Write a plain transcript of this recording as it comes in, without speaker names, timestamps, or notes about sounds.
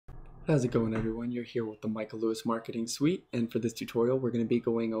How's it going, everyone? You're here with the Michael Lewis Marketing Suite, and for this tutorial we're going to be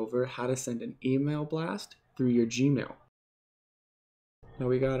going over how to send an email blast through your Gmail. Now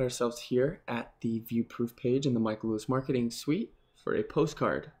we got ourselves here at the view proof page in the Michael Lewis Marketing Suite for a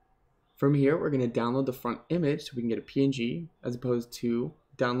postcard. From here we're going to download the front image so we can get a PNG as opposed to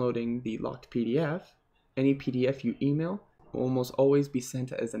downloading the locked PDF. Any PDF you email will almost always be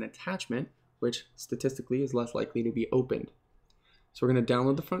sent as an attachment, which statistically is less likely to be opened. So we're going to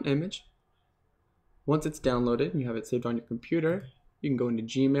download the front image. Once it's downloaded and you have it saved on your computer, you can go into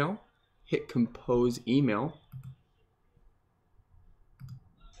Gmail, hit Compose Email.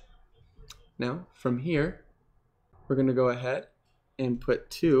 Now, from here, we're going to go ahead and put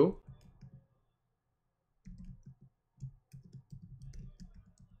to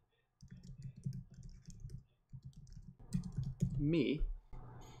me.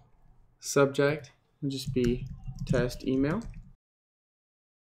 Subject will just be test email.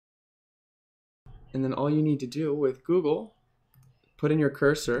 And then all you need to do with Google, put in your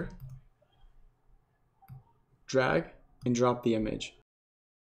cursor, drag, and drop the image.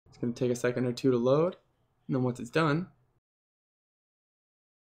 It's going to take a second or two to load, and then once it's done,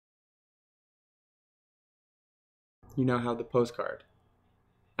 you now have the postcard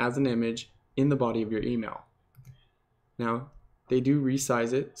as an image in the body of your email. Now, they do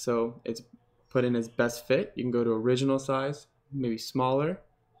resize it, so it's put in as best fit. You can go to original size, maybe smaller.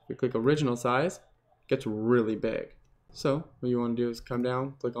 If you click original size, gets really big. So what you want to do is come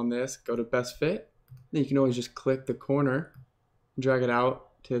down, click on this, go to best fit. Then you can always just click the corner, drag it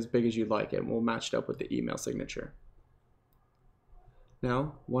out to as big as you'd like it, and we'll match it up with the email signature.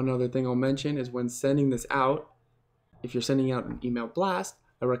 Now, one other thing I'll mention is when sending this out, if you're sending out an email blast,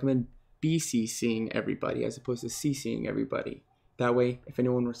 I recommend BCCing everybody as opposed to CCing everybody. That way, if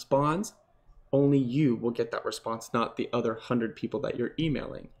anyone responds, only you will get that response, not the other 100 people that you're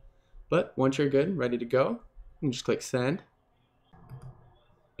emailing. But once you're good and ready to go, you can just click send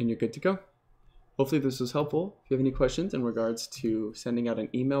and you're good to go. Hopefully this was helpful. If you have any questions in regards to sending out an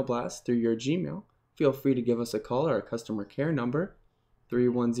email blast through your Gmail, feel free to give us a call at our customer care number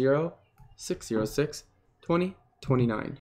 310-606-2029.